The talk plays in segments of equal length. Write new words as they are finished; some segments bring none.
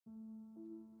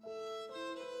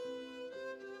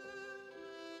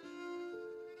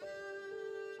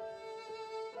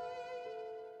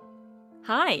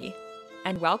Hi,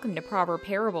 and welcome to Proverb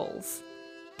Parables.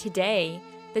 Today,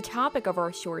 the topic of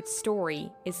our short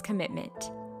story is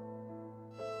commitment.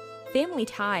 Family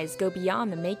ties go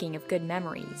beyond the making of good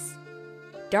memories.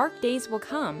 Dark days will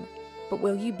come, but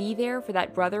will you be there for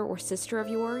that brother or sister of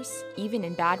yours, even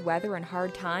in bad weather and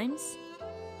hard times?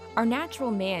 Our natural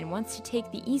man wants to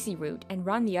take the easy route and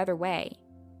run the other way.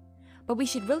 But we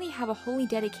should really have a holy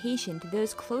dedication to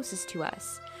those closest to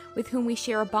us, with whom we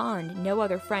share a bond no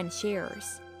other friend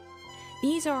shares.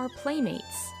 These are our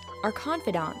playmates, our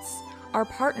confidants, our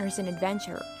partners in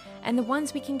adventure, and the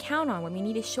ones we can count on when we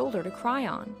need a shoulder to cry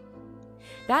on.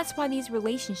 That's why these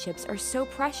relationships are so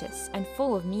precious and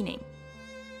full of meaning.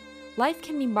 Life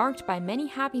can be marked by many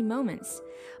happy moments,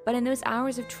 but in those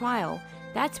hours of trial,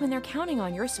 that's when they're counting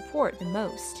on your support the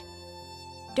most.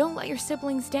 Don't let your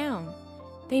siblings down.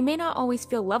 They may not always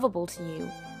feel lovable to you,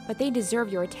 but they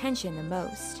deserve your attention the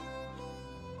most.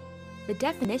 The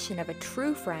definition of a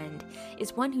true friend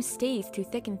is one who stays through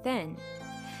thick and thin.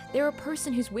 They're a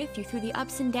person who's with you through the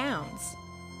ups and downs.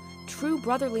 True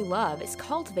brotherly love is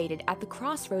cultivated at the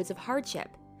crossroads of hardship,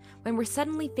 when we're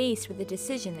suddenly faced with a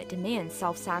decision that demands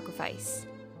self-sacrifice.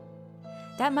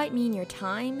 That might mean your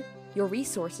time, your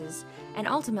resources, and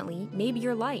ultimately, maybe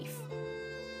your life.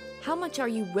 How much are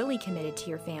you really committed to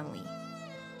your family?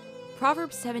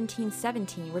 Proverbs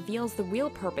 17:17 reveals the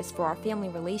real purpose for our family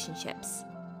relationships.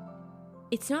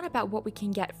 It's not about what we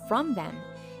can get from them,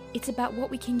 it's about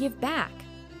what we can give back.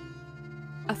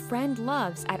 A friend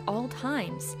loves at all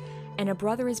times, and a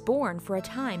brother is born for a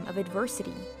time of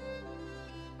adversity.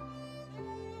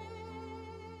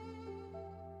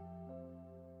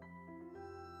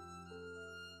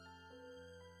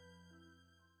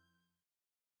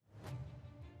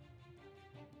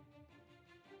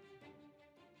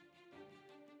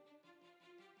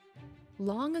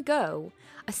 Long ago,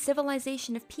 a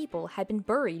civilization of people had been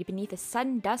buried beneath a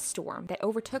sudden dust storm that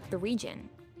overtook the region.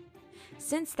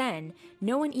 Since then,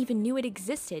 no one even knew it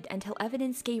existed until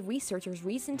evidence gave researchers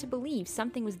reason to believe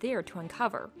something was there to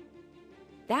uncover.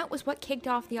 That was what kicked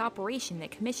off the operation that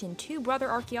commissioned two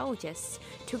brother archaeologists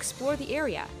to explore the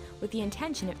area with the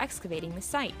intention of excavating the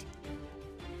site.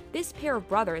 This pair of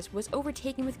brothers was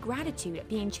overtaken with gratitude at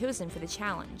being chosen for the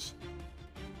challenge.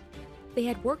 They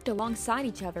had worked alongside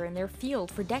each other in their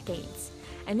field for decades,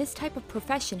 and this type of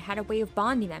profession had a way of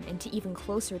bonding them into even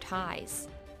closer ties.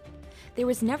 There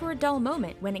was never a dull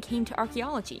moment when it came to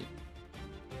archaeology.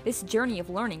 This journey of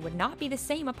learning would not be the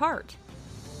same apart.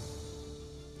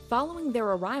 Following their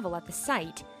arrival at the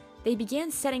site, they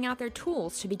began setting out their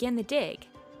tools to begin the dig.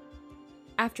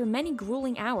 After many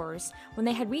grueling hours, when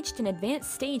they had reached an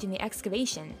advanced stage in the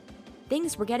excavation,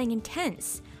 things were getting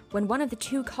intense when one of the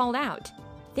two called out,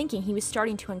 thinking he was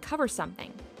starting to uncover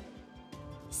something.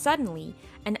 Suddenly,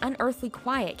 an unearthly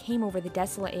quiet came over the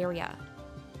desolate area.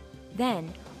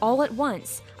 Then, all at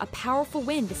once, a powerful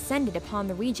wind descended upon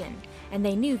the region, and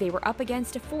they knew they were up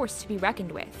against a force to be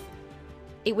reckoned with.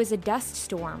 It was a dust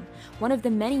storm, one of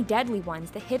the many deadly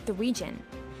ones that hit the region,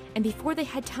 and before they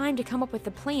had time to come up with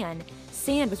a plan,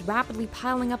 sand was rapidly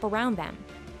piling up around them.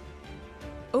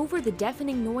 Over the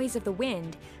deafening noise of the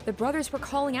wind, the brothers were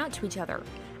calling out to each other,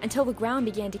 until the ground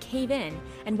began to cave in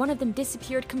and one of them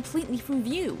disappeared completely from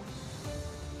view.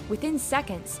 Within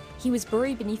seconds, he was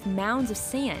buried beneath mounds of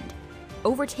sand,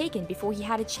 overtaken before he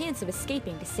had a chance of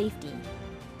escaping to safety.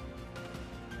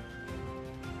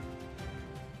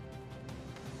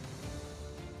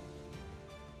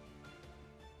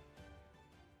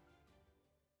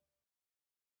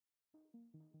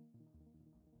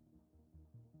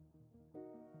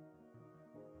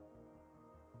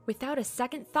 Without a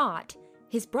second thought,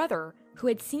 his brother, who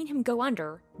had seen him go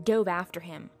under, dove after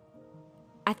him.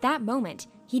 At that moment,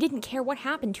 he didn't care what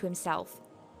happened to himself.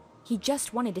 He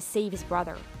just wanted to save his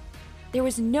brother. There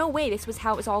was no way this was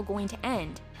how it was all going to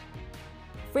end.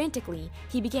 Frantically,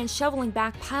 he began shoveling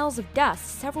back piles of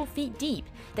dust several feet deep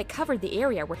that covered the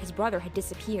area where his brother had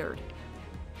disappeared.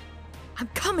 "I'm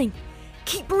coming!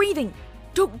 Keep breathing!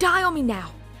 Don't die on me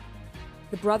now!"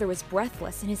 The brother was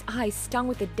breathless and his eyes stung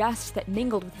with the dust that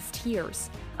mingled with his tears.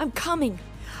 "I'm coming!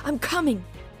 I'm coming!"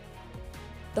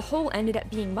 The hole ended up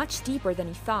being much deeper than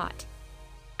he thought.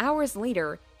 Hours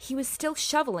later, he was still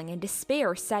shoveling and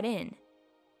despair set in.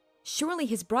 Surely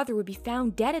his brother would be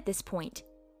found dead at this point.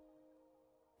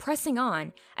 Pressing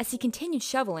on, as he continued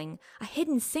shoveling, a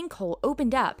hidden sinkhole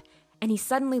opened up, and he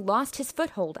suddenly lost his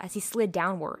foothold as he slid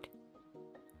downward.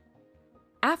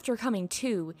 After coming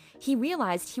to, he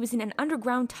realized he was in an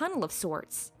underground tunnel of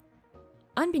sorts.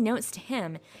 Unbeknownst to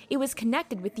him, it was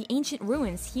connected with the ancient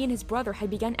ruins he and his brother had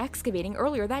begun excavating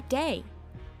earlier that day.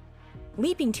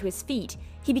 Leaping to his feet,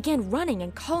 he began running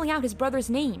and calling out his brother's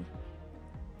name.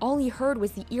 All he heard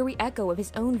was the eerie echo of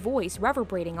his own voice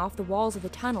reverberating off the walls of the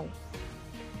tunnel.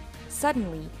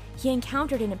 Suddenly, he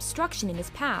encountered an obstruction in his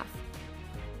path.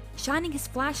 Shining his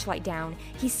flashlight down,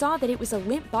 he saw that it was a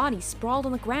limp body sprawled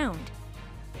on the ground.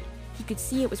 He could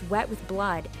see it was wet with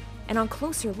blood, and on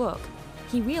closer look,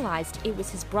 he realized it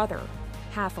was his brother,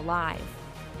 half alive.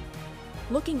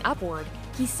 Looking upward,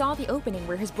 he saw the opening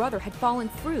where his brother had fallen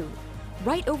through,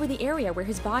 right over the area where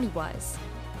his body was.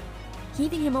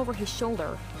 Heaving him over his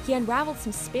shoulder, he unraveled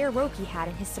some spare rope he had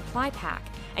in his supply pack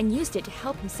and used it to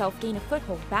help himself gain a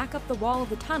foothold back up the wall of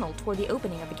the tunnel toward the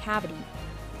opening of the cavity.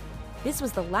 This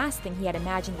was the last thing he had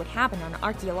imagined would happen on an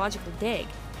archaeological dig.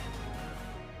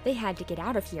 They had to get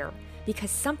out of here,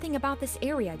 because something about this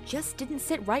area just didn't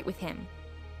sit right with him.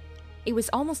 It was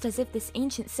almost as if this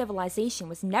ancient civilization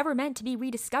was never meant to be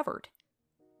rediscovered.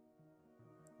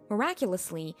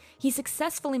 Miraculously, he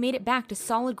successfully made it back to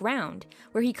solid ground,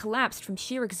 where he collapsed from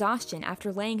sheer exhaustion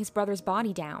after laying his brother's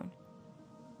body down.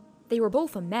 They were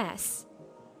both a mess.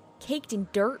 Caked in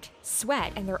dirt,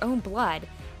 sweat, and their own blood,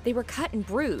 they were cut and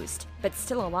bruised, but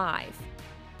still alive.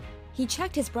 He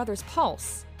checked his brother's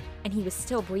pulse, and he was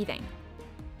still breathing.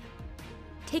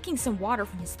 Taking some water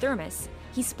from his thermos,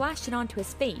 he splashed it onto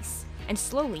his face, and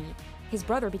slowly, his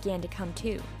brother began to come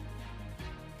to.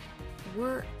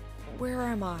 Where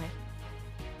am I?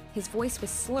 His voice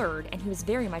was slurred, and he was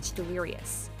very much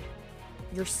delirious.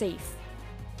 You're safe.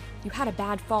 You had a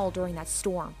bad fall during that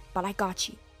storm, but I got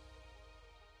you.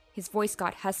 His voice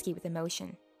got husky with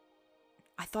emotion.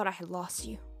 I thought I had lost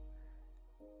you.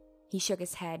 He shook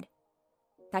his head.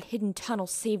 That hidden tunnel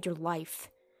saved your life.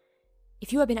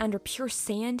 If you had been under pure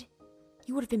sand,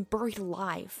 you would have been buried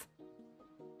alive.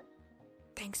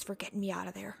 Thanks for getting me out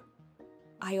of there.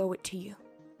 I owe it to you.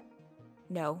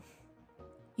 No,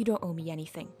 you don't owe me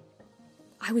anything.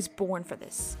 I was born for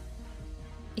this.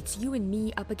 It's you and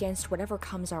me up against whatever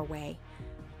comes our way.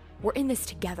 We're in this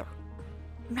together.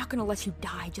 I'm not gonna let you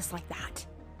die just like that.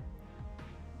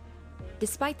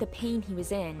 Despite the pain he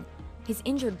was in, his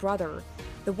injured brother,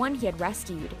 the one he had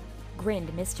rescued,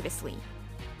 grinned mischievously.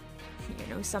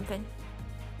 You know something?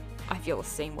 I feel the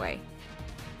same way.